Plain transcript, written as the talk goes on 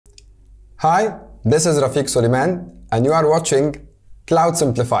Hi, this is Rafiq Soliman, and you are watching Cloud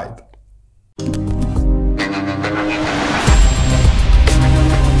Simplified.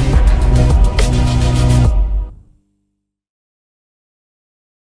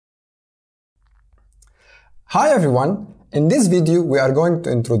 Hi everyone, in this video we are going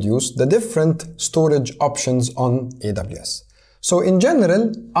to introduce the different storage options on AWS. So in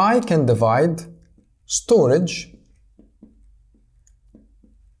general, I can divide storage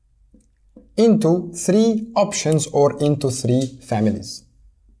into three options or into three families.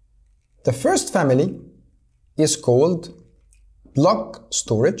 The first family is called block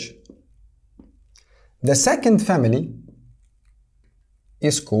storage. The second family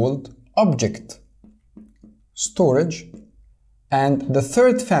is called object storage, and the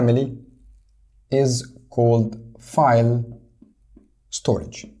third family is called file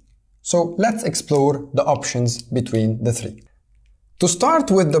storage. So let's explore the options between the three. To start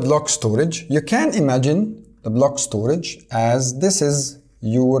with the block storage, you can imagine the block storage as this is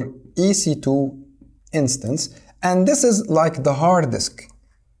your EC2 instance, and this is like the hard disk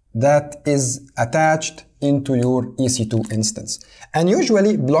that is attached into your EC2 instance. And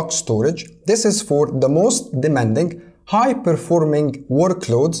usually block storage, this is for the most demanding, high-performing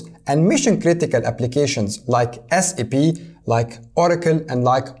workloads and mission-critical applications like SAP, like Oracle, and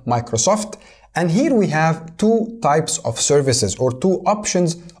like Microsoft. And here we have two types of services or two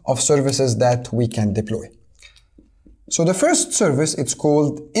options of services that we can deploy. So the first service, it's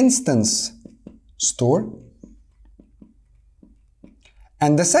called Instance Store.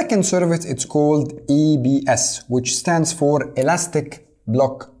 And the second service, it's called EBS, which stands for Elastic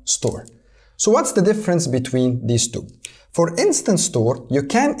Block Store. So what's the difference between these two? For Instance Store, you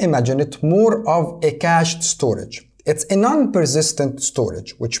can imagine it more of a cached storage. It's a non-persistent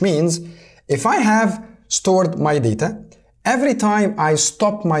storage, which means if I have stored my data, every time I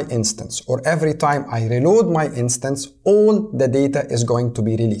stop my instance or every time I reload my instance, all the data is going to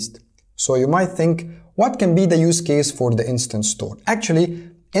be released. So you might think, what can be the use case for the Instance Store? Actually,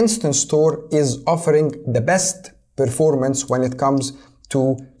 Instance Store is offering the best performance when it comes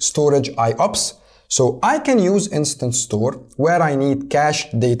to storage IOPS. So I can use Instance Store where I need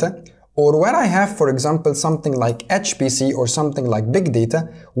cached data, or where I have, for example, something like HPC or something like big data,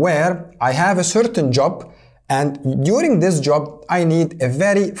 where I have a certain job, and during this job, I need a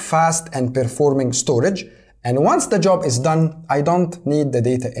very fast and performing storage. And once the job is done, I don't need the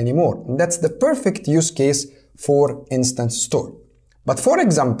data anymore. And that's the perfect use case for Instance Store. But for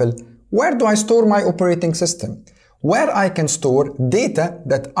example, where do I store my operating system? Where I can store data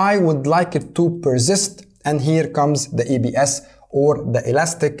that I would like it to persist, and here comes the EBS or the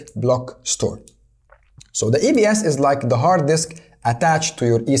Elastic Block Store. So the EBS is like the hard disk attached to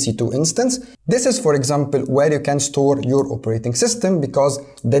your EC2 instance. This is, for example, where you can store your operating system because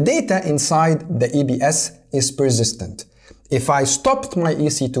the data inside the EBS is persistent. If I stopped my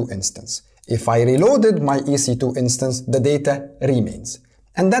EC2 instance, if I reloaded my EC2 instance, the data remains.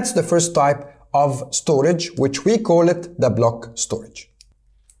 And that's the first type of storage, which we call it the block storage.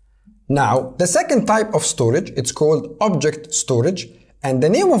 Now, the second type of storage, it's called object storage, and the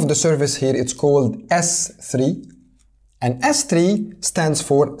name of the service here, it's called S3. And S3 stands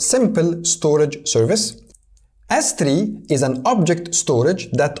for Simple Storage Service. S3 is an object storage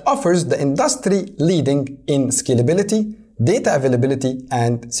that offers the industry leading in scalability, data availability,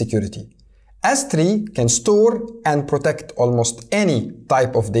 and security. S3 can store and protect almost any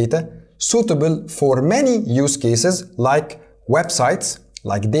type of data suitable for many use cases like websites,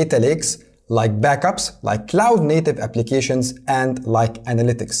 like data lakes, like backups, like cloud-native applications, and like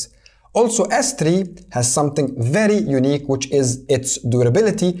analytics. Also, S3 has something very unique, which is its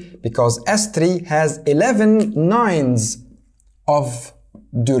durability, because S3 has 11 nines of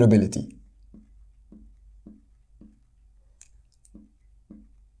durability.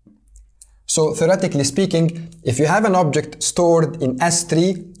 So theoretically speaking, if you have an object stored in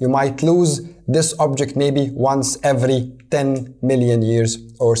S3, you might lose this object maybe once every 10 million years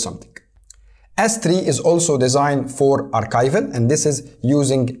or something. S3 is also designed for archival, and this is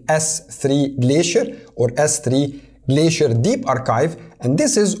using S3 Glacier or S3 Glacier Deep Archive, and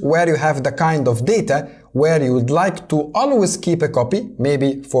this is where you have the kind of data where you would like to always keep a copy,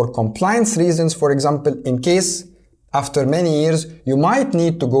 maybe for compliance reasons, for example, in case after many years you might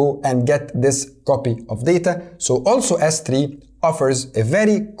need to go and get this copy of data. So also S3 offers a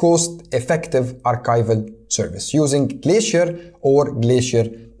very cost-effective archival service using Glacier or Glacier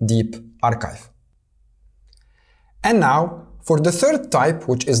Deep Archive. And now for the third type,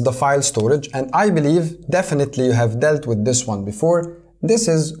 which is the file storage, and I believe definitely you have dealt with this one before. This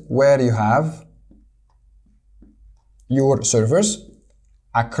is where you have your servers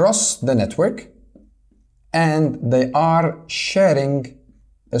across the network, and they are sharing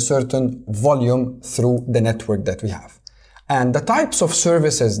a certain volume through the network that we have. And the types of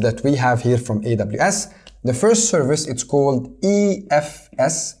services that we have here from AWS, the first service, it's called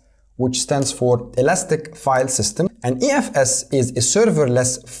EFS, which stands for Elastic File System. And EFS is a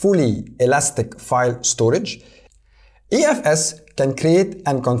serverless, fully elastic file storage. EFS can create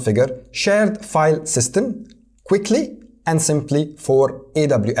and configure shared file system quickly and simply for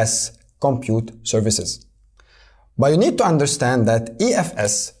AWS compute services. But you need to understand that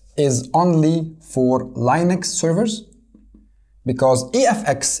EFS is only for Linux servers, because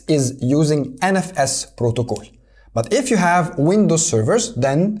EFX is using NFS protocol. But if you have Windows servers,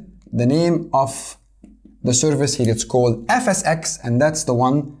 then the name of the service here, it's called FSX, and that's the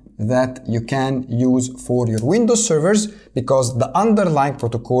one that you can use for your Windows servers, because the underlying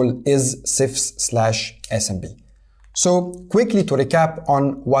protocol is CIFS/SMB. So quickly to recap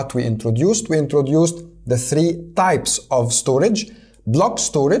on what we introduced the three types of storage. Block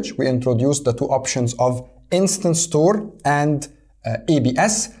storage, we introduced the two options of Instant Store and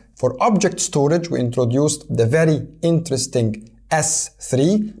EBS. For object storage, we introduced the very interesting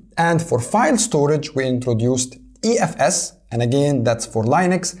S3. And for file storage, we introduced EFS, and again, that's for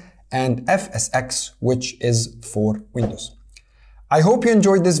Linux, and FSX, which is for Windows. I hope you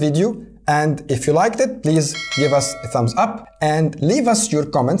enjoyed this video, and if you liked it, please give us a thumbs up and leave us your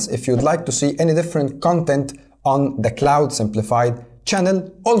comments if you'd like to see any different content on the Cloud Simplified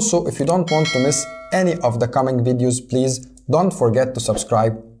channel. Also, if you don't want to miss any of the coming videos, please don't forget to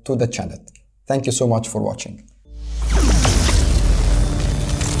subscribe to the channel. Thank you so much for watching.